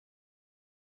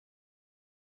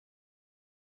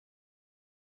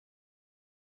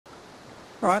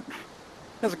Alright,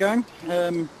 how's it going?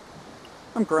 I'm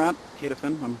Grant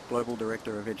Hedefin. I'm Global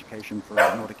Director of Education for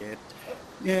Nordic Ed.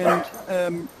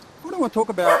 And what I want to talk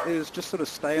about is just sort of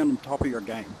stay on top of your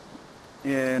game.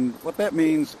 And what that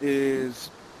means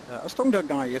is, I was talking to a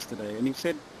guy yesterday and he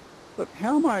said, look,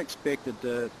 how am I expected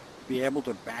to be able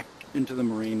to back into the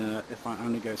marina if I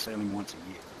only go sailing once a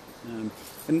year?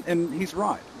 And he's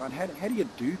right? How do you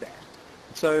do that?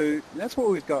 So that's what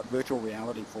we've got virtual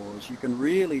reality for, is you can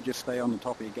really just stay on the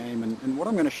top of your game. And what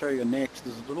I'm going to show you next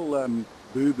is a little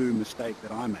boo-boo mistake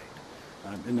that I made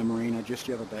in the marina just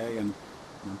the other day, and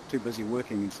I'm too busy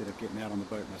working instead of getting out on the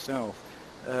boat myself.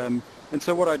 And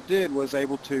so what I did was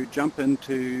able to jump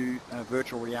into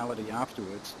virtual reality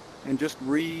afterwards and just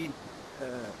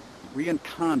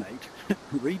reincarnate,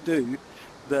 redo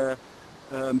the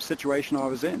situation I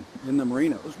was in the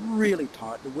marina. It was really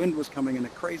tight. The wind was coming in a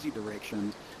crazy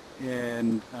direction,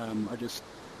 and I just,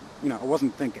 I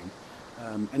wasn't thinking.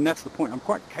 And that's the point. I'm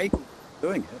quite capable of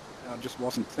doing it. I just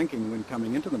wasn't thinking when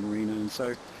coming into the marina. And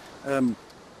so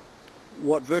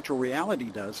what virtual reality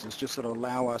does is just sort of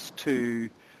allow us to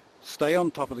stay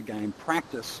on top of the game,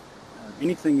 practice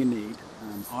anything you need,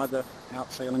 either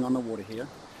out sailing on the water here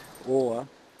or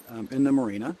in the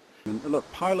marina. And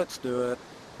look, pilots do it.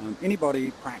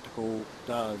 Anybody practical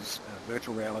does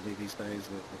virtual reality these days.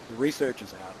 The research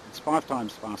is out. It's 5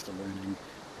 times faster learning.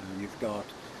 You've got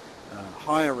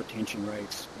higher retention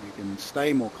rates. You can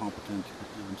stay more competent.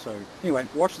 So anyway,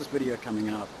 watch this video coming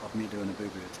up of me doing a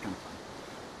boo-boo. It's kind of fun.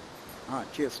 All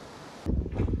right, cheers.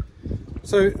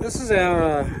 So this is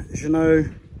our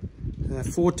Jeanneau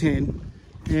 410,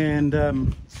 and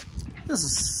this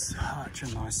is such a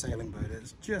nice sailing boat.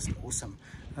 It's just awesome.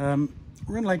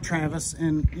 We're in Lake Travis,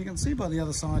 and you can see by the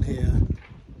other side here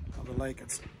of the lake,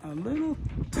 it's a little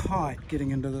tight getting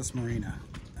into this marina.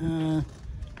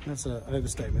 That's an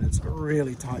overstatement. It's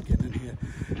really tight getting in here.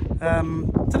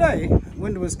 Today,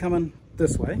 wind was coming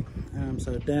this way,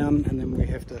 so down, and then we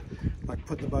have to like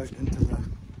put the boat into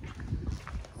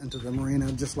the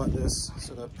marina just like this,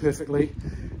 sort of perfectly.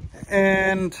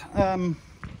 And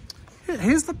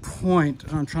here's the point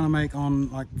I'm trying to make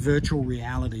on like virtual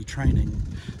reality training.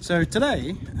 So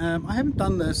today, I haven't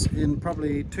done this in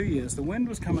probably 2 years. The wind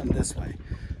was coming this way.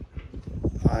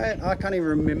 I can't even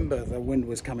remember the wind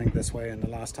was coming this way in the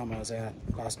last time I was out,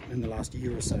 in the last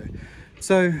year or so.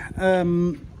 So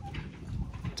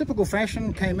typical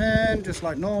fashion, came in just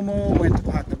like normal, went to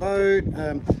park the boat.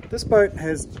 This boat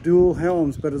has dual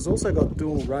helms, but it's also got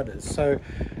dual rudders. So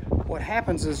what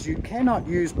happens is you cannot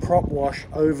use prop wash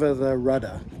over the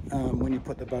rudder when you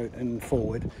put the boat in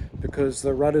forward, because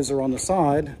the rudders are on the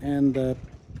side and the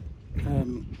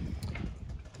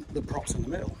props in the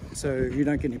middle, so you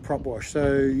don't get any prop wash.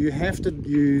 So you have to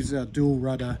use dual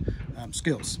rudder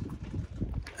skills.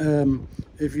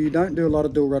 If you don't do a lot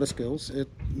of dual rudder skills,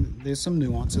 there's some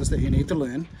nuances that you need to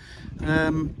learn.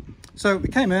 So we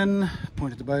came in,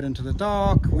 pointed the boat into the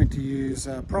dock, went to use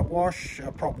prop wash,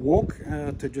 prop walk,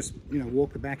 to just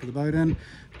walk the back of the boat in.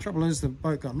 Trouble is the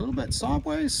boat got a little bit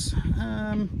sideways,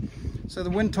 so the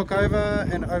wind took over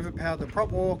and overpowered the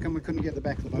prop walk, and we couldn't get the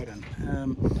back of the boat in.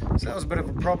 So that was a bit of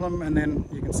a problem, and then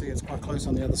you can see it's quite close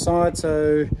on the other side.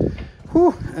 So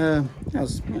it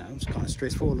was kind of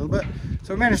stressful a little bit.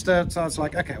 So we managed to, so it's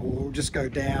like, okay, well, we'll just go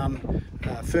down,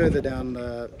 further down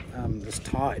this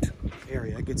tide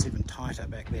area. It gets even tighter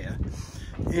back there,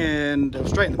 and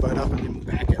straighten the boat up and then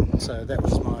back in. So that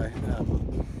was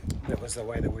that was the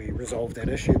way that we resolved that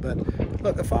issue. But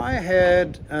look, if I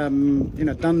had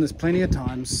done this plenty of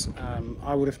times,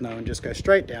 I would have known just go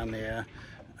straight down there,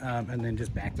 and then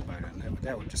just back the boat in.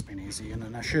 That would have just been easy,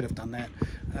 and I should have done that.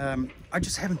 I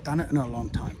just haven't done it in a long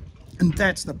time, and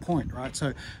that's the point, right?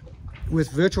 So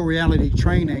with virtual reality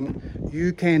training,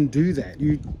 you can do that.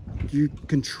 You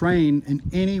can train in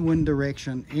any wind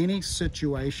direction, any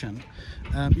situation.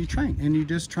 You train, and you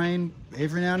just train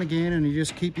every now and again, and you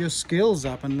just keep your skills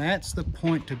up. And that's the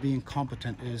point to being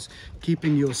competent, is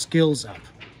keeping your skills up.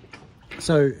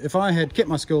 So if I had kept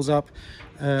my skills up,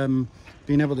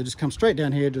 being able to just come straight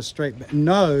down here, just straight back,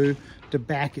 no, to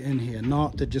back in here,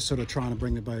 not to just sort of trying to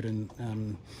bring the boat in,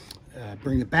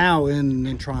 bring the bow in, and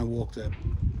then try and walk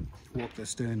the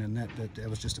stern, and that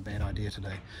was just a bad idea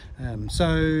today.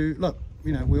 So look,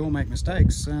 we all make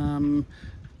mistakes.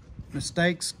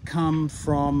 Mistakes come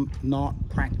from not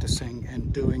practicing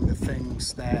and doing the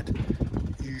things that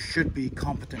you should be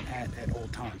competent at all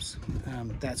times.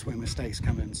 That's where mistakes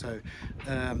come in. So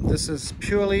this is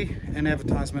purely an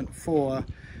advertisement for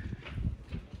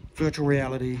virtual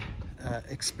reality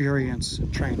experience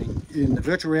training. In the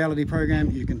virtual reality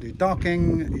program, you can do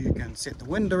docking, you can set the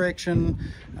wind direction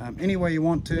any way you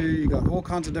want to. You've got all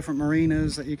kinds of different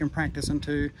marinas that you can practice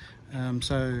into.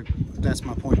 So that's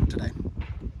my point today.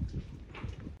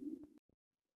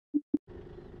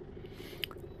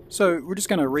 So we're just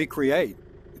going to recreate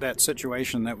that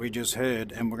situation that we just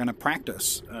heard, and we're going to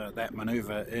practice that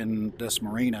maneuver in this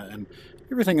marina. And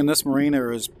everything in this marina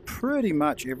is pretty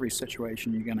much every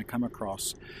situation you're going to come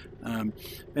across.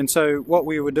 And so what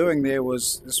we were doing there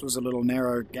was, this was a little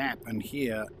narrow gap in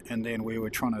here, and then we were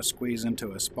trying to squeeze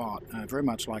into a spot, very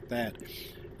much like that.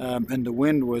 And the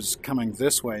wind was coming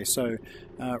this way. So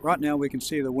right now we can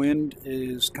see the wind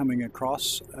is coming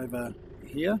across over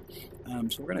here.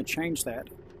 So we're going to change that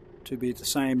to be the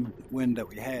same wind that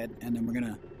we had, and then we're going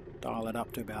to dial it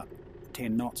up to about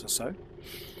 10 knots or so.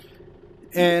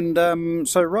 And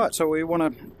so we want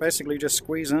to basically just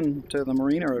squeeze into the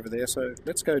marina over there. So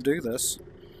let's go do this.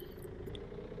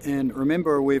 And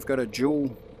remember, we've got a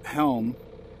dual helm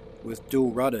with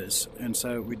dual rudders, and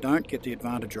so we don't get the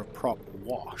advantage of prop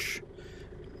wash.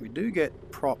 We do get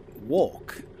prop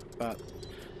walk, but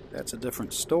that's a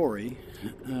different story.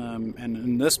 And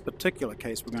in this particular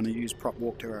case, we're going to use prop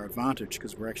walk to our advantage,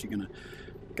 because we're actually going to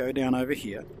go down over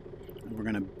here and we're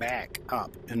going to back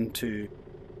up into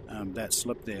that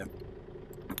slip there.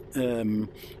 And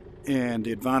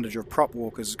the advantage of prop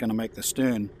walk is going to make the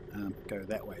stern go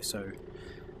that way. So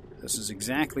this is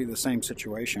exactly the same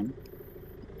situation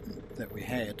that we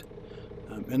had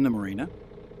in the marina.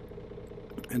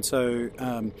 And so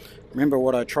remember,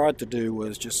 what I tried to do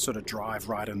was just sort of drive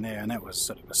right in there, and that was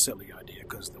sort of a silly idea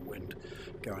because the wind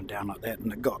going down like that,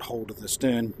 and it got hold of the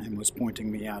stern and was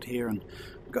pointing me out here, and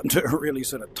got into a really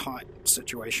sort of tight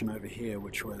situation over here,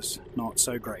 which was not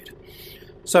so great.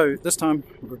 So this time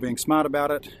we're being smart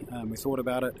about it. We thought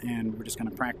about it, and we're just going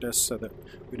to practice so that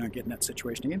we don't get in that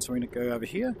situation again. So we're going to go over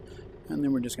here, and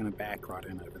then we're just going to back right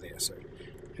in over there. So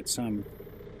it's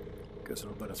gives a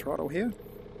little bit of throttle here.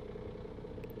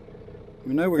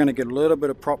 We know we're going to get a little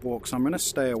bit of prop walk, so I'm going to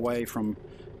stay away from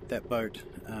that boat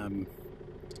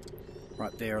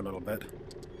right there a little bit.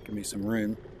 Give me some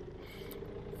room.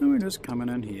 And we're just coming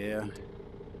in here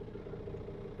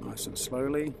nice and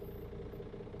slowly.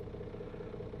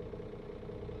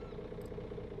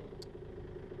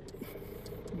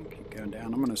 Keep going down.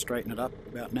 I'm going to straighten it up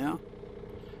about now.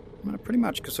 I'm going to pretty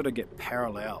much sort of get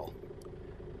parallel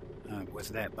with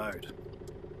that boat.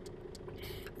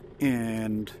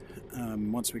 And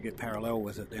once we get parallel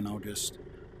with it, then I'll just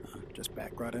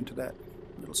back right into that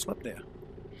little slip there.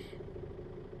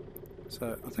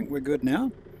 So I think we're good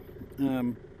now.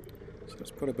 So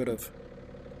let's put a bit of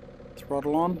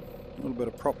throttle on. A little bit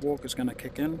of prop walk is going to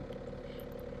kick in.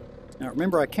 Now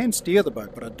remember, I can steer the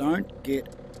boat, but I don't get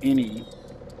any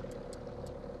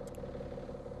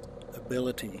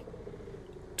ability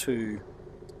to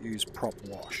use prop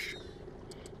wash.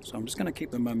 So I'm just going to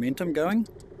keep the momentum going.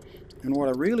 And what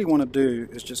I really want to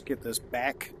do is just get this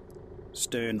back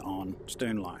stern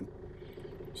line.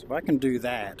 So if I can do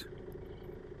that,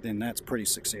 then that's pretty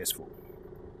successful.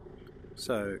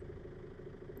 So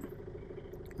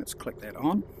let's click that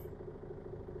on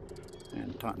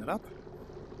and tighten it up.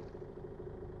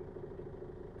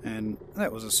 And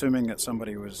that was assuming that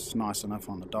somebody was nice enough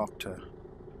on the dock to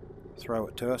throw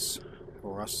it to us,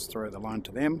 or us throw the line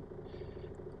to them.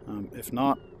 If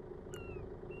not,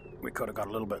 we could have got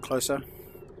a little bit closer.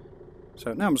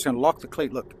 So now I'm just going to lock the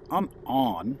cleat. Look, I'm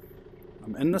on.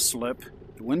 I'm in the slip.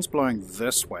 The wind's blowing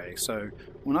this way, so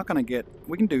we're not going to get...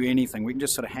 We can do anything. We can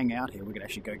just sort of hang out here. We could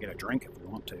actually go get a drink if we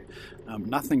want to.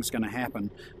 Nothing's going to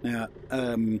happen. Now,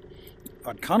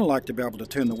 I'd kind of like to be able to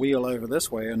turn the wheel over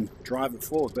this way and drive it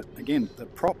forward, but again, the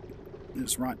prop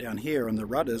is right down here and the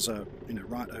rudders are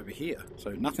right over here, so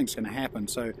nothing's going to happen.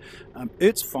 So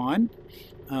it's fine.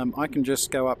 I can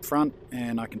just go up front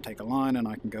and I can take a line and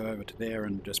I can go over to there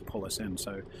and just pull us in.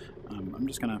 So I'm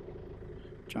just going to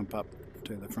jump up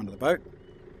to the front of the boat,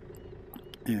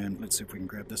 and let's see if we can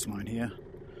grab this line here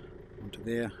onto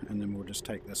there, and then we'll just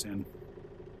take this in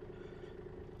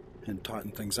and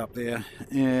tighten things up there.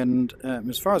 And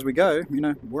as far as we go,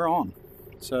 we're on.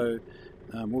 So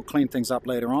we'll clean things up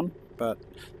later on, but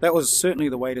that was certainly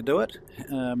the way to do it.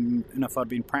 And if I'd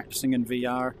been practicing in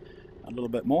VR a little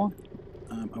bit more,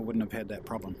 I wouldn't have had that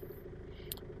problem.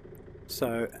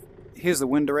 So here's the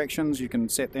wind directions. You can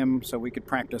set them so we could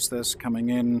practice this coming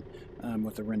in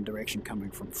with the wind direction coming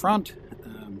from front,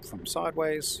 from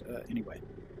sideways, anyway.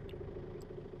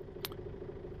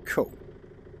 Cool.